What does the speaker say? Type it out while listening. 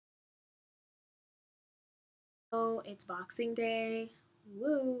So it's Boxing Day,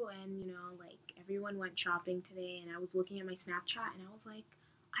 woo, and like everyone went shopping today, and I was looking at my Snapchat and I was like,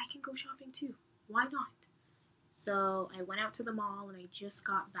 I can go shopping too. Why not? So I went out to the mall and I just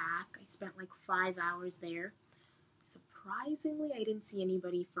got back. I spent like 5 hours there. Surprisingly, I didn't see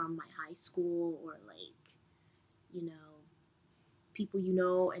anybody from my high school or like, you know,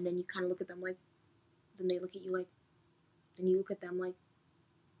 people and then you kind of look at them like, then they look at you like, then you look at them like,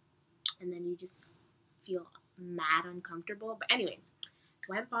 and then you just feel mad uncomfortable. But anyways,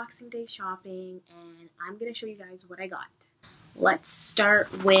 went Boxing Day shopping and I'm gonna show you guys what I got. Let's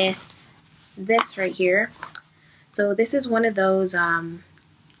start with this right here. So this is one of those,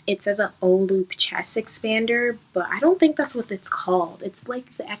 it says a O-loop chest expander, but I don't think that's what it's called. It's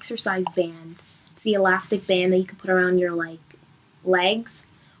like the exercise band. It's the elastic band that you can put around your like legs,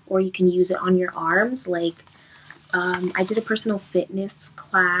 or you can use it on your arms. Like I did a personal fitness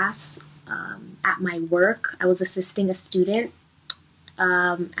class at my work. I was assisting a student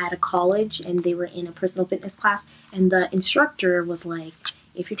at a college, and they were in a personal fitness class, and the instructor was like,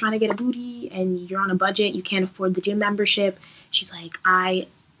 if you're trying to get a booty and you're on a budget, you can't afford the gym membership, she's like, I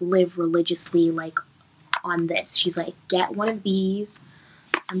live religiously like on this. She's like, get one of these.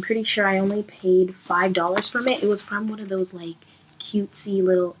 I'm pretty sure I only paid $5 from it. It was from one of those like cutesy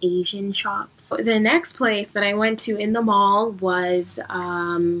little Asian shops. The next place that I went to in the mall was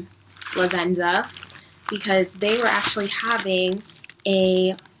Lazenza, because they were actually having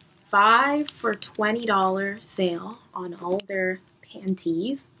a 5 for $20 sale on all their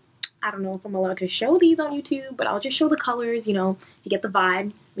panties. I don't know if I'm allowed to show these on YouTube, but I'll just show the colors, to get the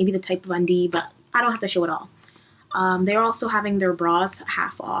vibe, maybe the type of undie, but I don't have to show it all. They're also having their bras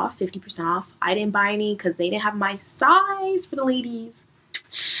half off, 50% off. I didn't buy any because they didn't have my size for the ladies.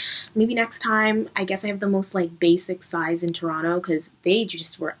 Maybe next time. I guess I have the most like basic size in Toronto because they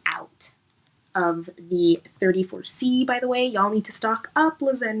just were out of the 34C, by the way. Y'all need to stock up,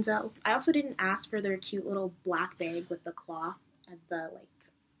 Lazenzo. I also didn't ask for their cute little black bag with the cloth as the like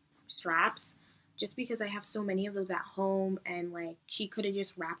straps, just because I have so many of those at home, and like she could have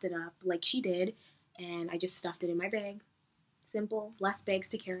just wrapped it up like she did, and I just stuffed it in my bag. Simple, less bags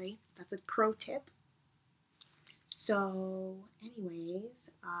to carry. That's a pro tip. So anyways,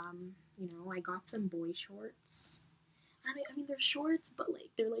 I got some boy shorts. I mean, they're shorts, but like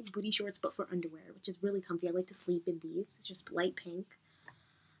they're like booty shorts, but for underwear, which is really comfy. I like to sleep in these. It's just light pink.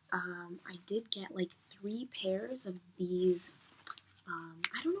 I did get like 3 pairs of these.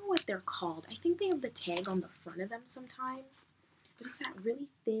 I don't know what they're called. I think they have the tag on the front of them sometimes. But it's that really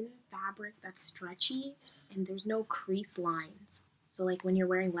thin fabric that's stretchy, and there's no crease lines. So like when you're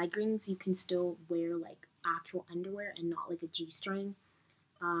wearing leggings, you can still wear like actual underwear and not like a G-string.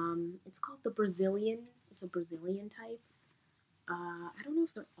 It's called the Brazilian. It's a Brazilian type. I don't know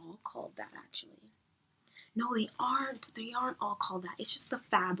if they're all called that actually. No, they aren't. They aren't all called that. It's just the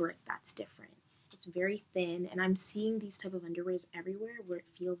fabric that's different. It's very thin, and I'm seeing these type of underwears everywhere where it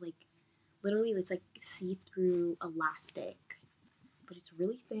feels like, literally, it's like see-through elastic. But it's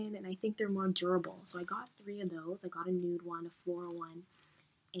really thin, and I think they're more durable. So I got 3 of those. I got a nude one, a floral one,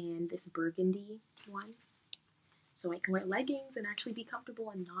 and this burgundy one. So I can wear leggings and actually be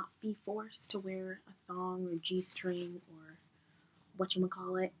comfortable and not be forced to wear a thong or G-string or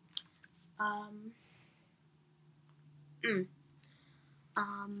whatchamacallit. I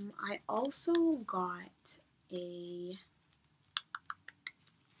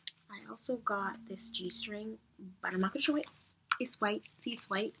also got this G-string, but I'm not gonna show it. It's white. See, it's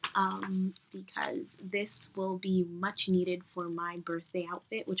white. Because this will be much needed for my birthday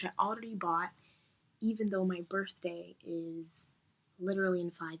outfit, which I already bought, even though my birthday is literally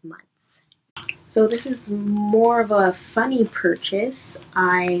in 5 months. So this is more of a funny purchase.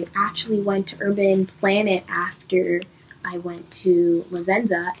 I actually went to Urban Planet after I went to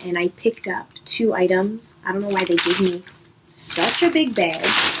Lazenza, and I picked up 2 items. I don't know why they gave me such a big bag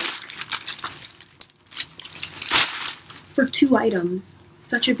for 2 items.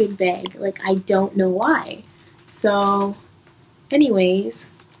 Such a big bag. Like, I don't know why. So, anyways,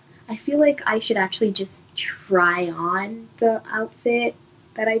 I feel like I should actually just try on the outfit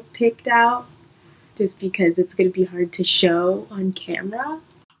that I picked out, just because it's going to be hard to show on camera.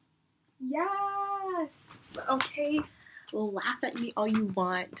 Yes! Okay, laugh at me all you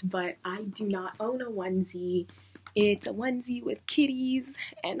want, but I do not own a onesie. It's a onesie with kitties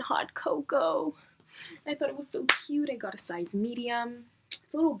and hot cocoa. I thought it was so cute. I got a size medium.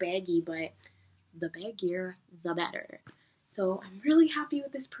 It's a little baggy, but the baggier, the better. So I'm really happy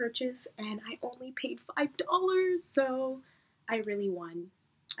with this purchase, and I only paid $5, so I really won.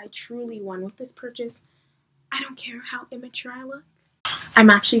 I truly won with this purchase. I don't care how immature I look. I'm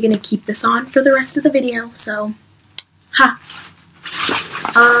actually going to keep this on for the rest of the video, so,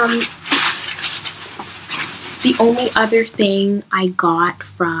 the only other thing I got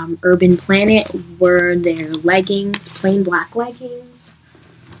from Urban Planet were their leggings, plain black leggings.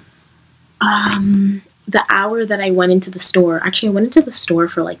 The hour that I went into the store, actually I went into the store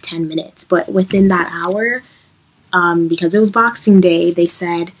for like 10 minutes, but within that hour, because it was Boxing Day, they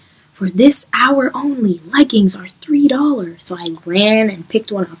said, for this hour only, leggings are $3. So I ran and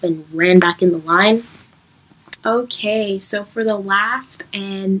picked one up and ran back in the line. Okay, so for the last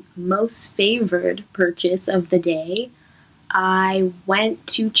and most favored purchase of the day, I went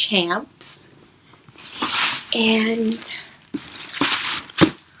to Champs and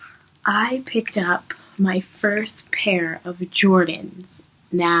I picked up my first pair of Jordans.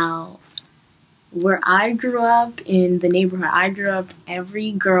 Now, where I grew up, in the neighborhood I grew up,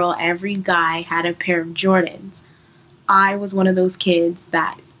 every girl, every guy had a pair of Jordans. I was one of those kids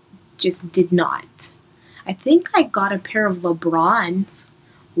that just did not. I think I got a pair of LeBrons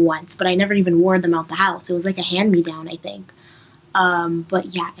once, but I never even wore them out the house. It was like a hand-me-down, I think. But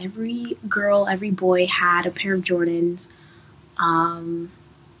yeah, every girl, every boy had a pair of Jordans. And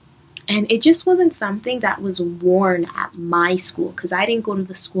it just wasn't something that was worn at my school, because I didn't go to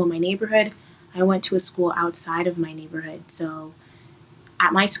the school in my neighborhood. I went to a school outside of my neighborhood. So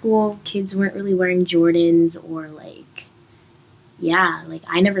at my school, kids weren't really wearing Jordans, or like, yeah, like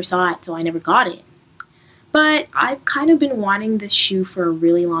I never saw it, so I never got it. But I've kind of been wanting this shoe for a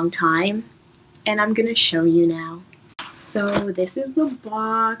really long time, and I'm gonna show you now. So this is the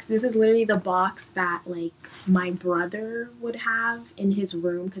box. This is literally the box that like my brother would have in his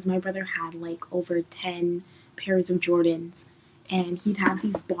room, because my brother had like over 10 pairs of Jordans, and he'd have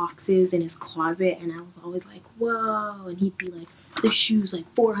these boxes in his closet, and I was always like, whoa, and he'd be like, this shoe's like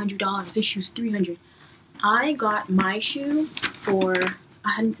 $400, this shoe's $300. I got my shoe for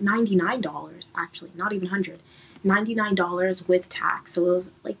 $99, actually, not even $100. $99 with tax, so it was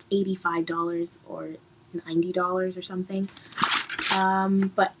like $85 or $90 or something.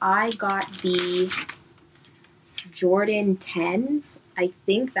 But I got the Jordan 10s. I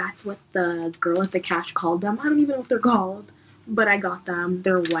think that's what the girl at the cash called them. I don't even know what they're called, but I got them.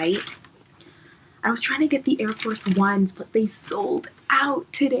 They're white. I was trying to get the Air Force Ones, but they sold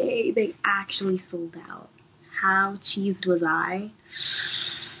out today. They actually sold out. How cheesed was I?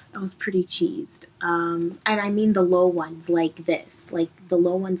 I was pretty cheesed. And I mean the low ones like this. Like the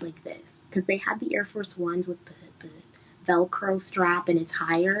low ones like this. Because they had the Air Force Ones with the Velcro strap, and it's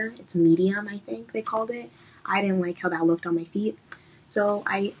higher. It's medium, I think they called it. I didn't like how that looked on my feet. So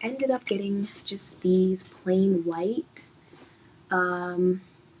I ended up getting just these plain white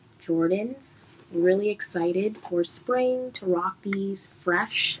Jordans. Really excited for spring to rock these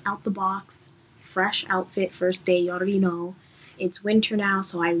fresh out the box. Fresh outfit, first day, you already know. It's winter now,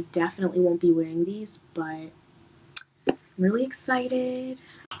 so I definitely won't be wearing these, but I'm really excited.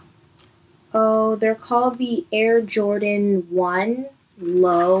 Oh, they're called the Air Jordan 1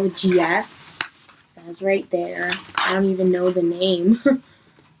 Low GS. It says right there. I don't even know the name.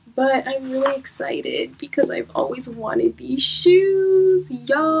 But I'm really excited because I've always wanted these shoes,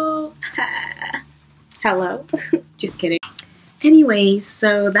 y'all. Hello. Just kidding. Anyways,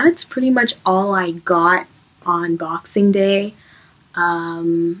 so that's pretty much all I got on Boxing Day.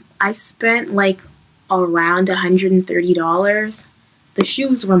 I spent like around $130. The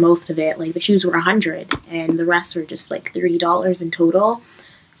shoes were most of it. Like the shoes were $100, and the rest were just like $3 in total.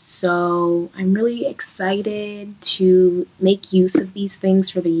 So I'm really excited to make use of these things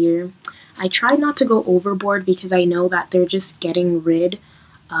for the year. I tried not to go overboard because I know that they're just getting rid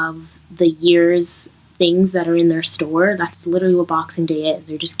of the year's things that are in their store. That's literally what Boxing Day is.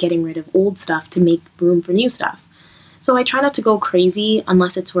 They're just getting rid of old stuff to make room for new stuff. So I try not to go crazy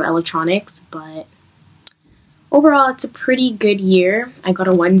unless it's for electronics, but overall it's a pretty good year. I got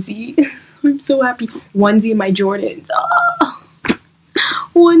a onesie. I'm so happy. Onesie in my Jordans. Oh!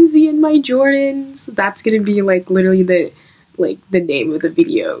 Onesie in my Jordans. That's gonna be like literally the name of the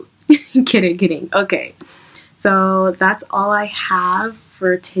video. Kidding. Okay. So that's all I have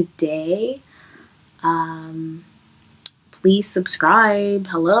for today. Please subscribe.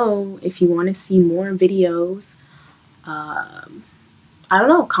 Hello, if you want to see more videos. I don't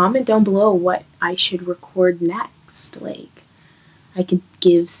know, comment down below what I should record next. Like, I could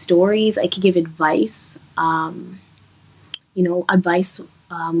give stories, I could give advice, you know, advice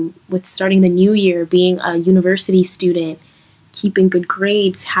with starting the new year, being a university student, keeping good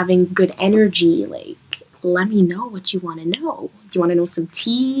grades, having good energy. Like, let me know what you want to know. Do you want to know some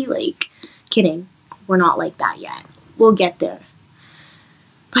tea? Like, kidding. We're not like that yet. We'll get there.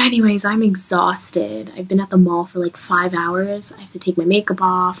 But anyways, I'm exhausted. I've been at the mall for like 5 hours. I have to take my makeup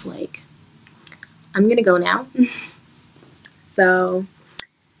off. Like, I'm gonna go now. So,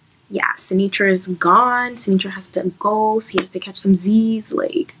 yeah, Sinitra is gone. Sinitra has to go, so he has to catch some Z's.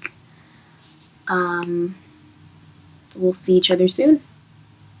 Like, we'll see each other soon.